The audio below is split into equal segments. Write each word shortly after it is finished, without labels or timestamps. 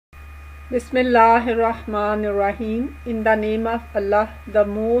Bismillahirrahmanirrahim. In the name of Allah, the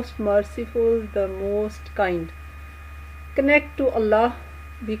most merciful, the most kind. Connect to Allah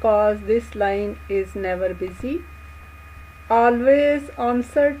because this line is never busy, always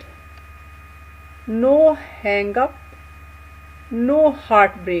answered, no hang up, no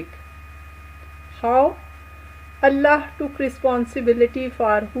heartbreak. How? Allah took responsibility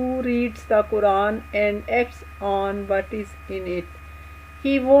for who reads the Quran and acts on what is in it.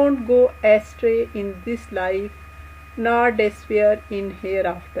 He won't go astray in this life, nor despair in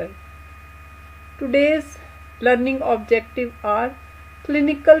hereafter. Today's learning objective are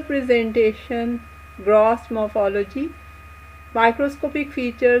clinical presentation, gross morphology, microscopic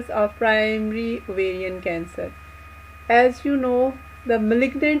features of primary ovarian cancer. As you know, the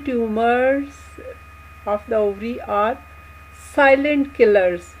malignant tumors of the ovary are silent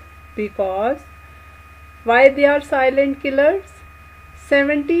killers. Because why they are silent killers?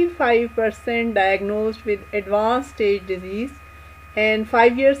 75% diagnosed with advanced stage disease and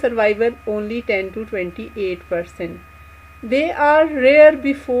 5-year survival only 10 to 28%. They are rare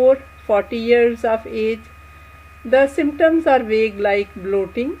before 40 years of age. The symptoms are vague like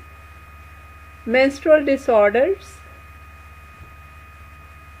bloating, menstrual disorders,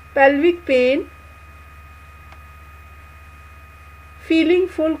 pelvic pain, feeling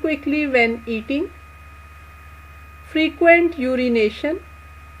full quickly when eating, frequent urination,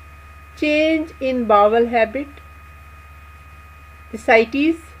 change in bowel habit,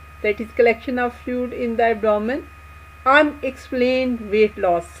 ascites, that is collection of fluid in the abdomen, unexplained weight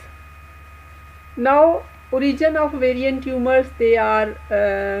loss. Now, origin of ovarian tumors, they are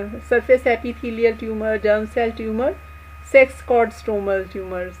surface epithelial tumor, germ cell tumor, sex cord stromal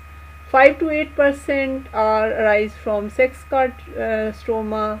tumors. 5 to 8% arise from sex cord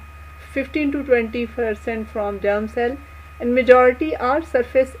stroma, 15 to 20% from germ cell, and majority are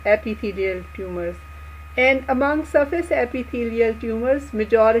surface epithelial tumors. And among surface epithelial tumors,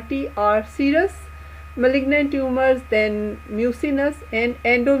 majority are serous, malignant tumors, then mucinous and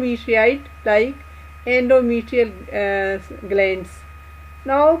endometrioid like endometrial glands.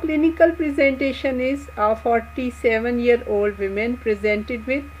 Now clinical presentation is a 47-year-old woman presented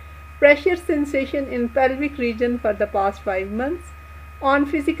with pressure sensation in pelvic region for the past 5 months. On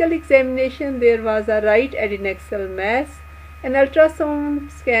physical examination, there was a right adnexal mass. An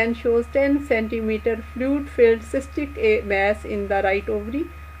ultrasound scan shows 10 cm fluid-filled cystic mass in the right ovary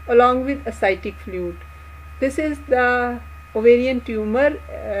along with ascitic fluid. This is the ovarian tumor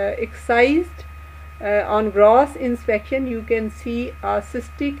excised. On gross inspection, you can see a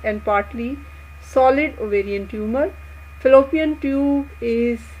cystic and partly solid ovarian tumor. Fallopian tube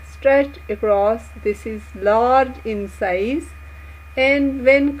is stretched across. This is large in size, and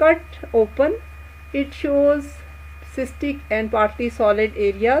when cut open, it shows cystic and partly solid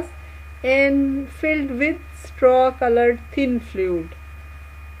areas and filled with straw colored thin fluid.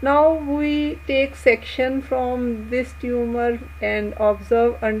 Now we take section from this tumor and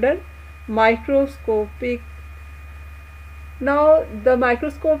observe under microscopic. Now the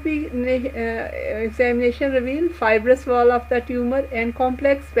microscopic examination reveals fibrous wall of the tumor and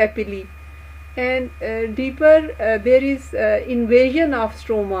complex papillae, and deeper there is invasion of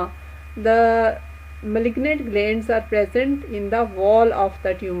stroma. The malignant glands are present in the wall of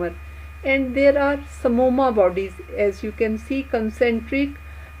the tumor, and there are psammoma bodies, as you can see, concentric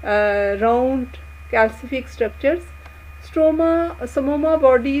round calcific structures. Psammoma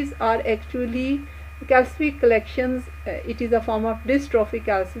bodies are actually calcific collections. It is a form of dystrophic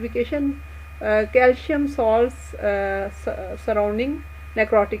calcification, calcium salts surrounding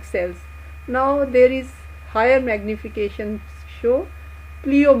necrotic cells. Now there is higher magnification show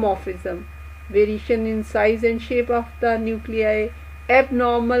pleomorphism, variation in size and shape of the nuclei,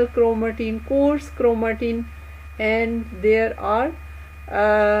 abnormal chromatin, coarse chromatin, and there are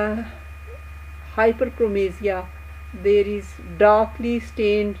hyperchromasia. There is darkly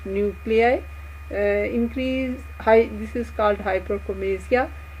stained nuclei, this is called hyperchromasia,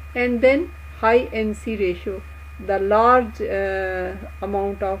 and then high NC ratio. The large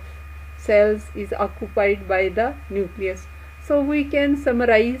amount of cells is occupied by the nucleus. So we can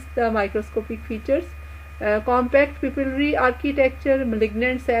summarize the microscopic features. Compact papillary architecture,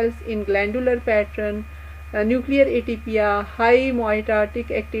 malignant cells in glandular pattern, nuclear atypia, high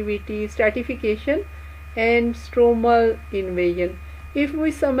mitotic activity, stratification, and stromal invasion. If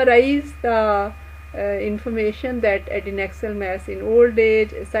we summarize the information, that adnexal mass in old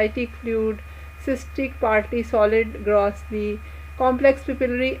age, ascitic fluid, cystic partly solid grossly, complex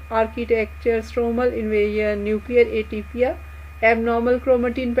papillary architecture, stromal invasion, nuclear atypia, abnormal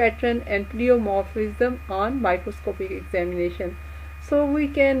chromatin pattern, and pleomorphism on microscopic examination. So we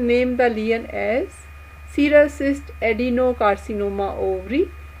can name the lesion as serous cyst-adenocarcinoma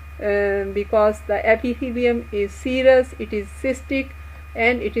ovary, because the epithelium is serous, it is cystic,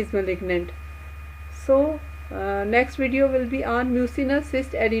 and it is malignant. So next video will be on mucinous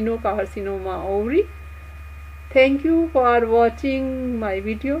cyst-adenocarcinoma ovary. Thank you for watching my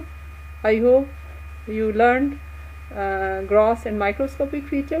video. I hope you learned gross and microscopic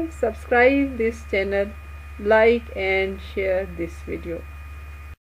features. Subscribe this channel, like and share this video.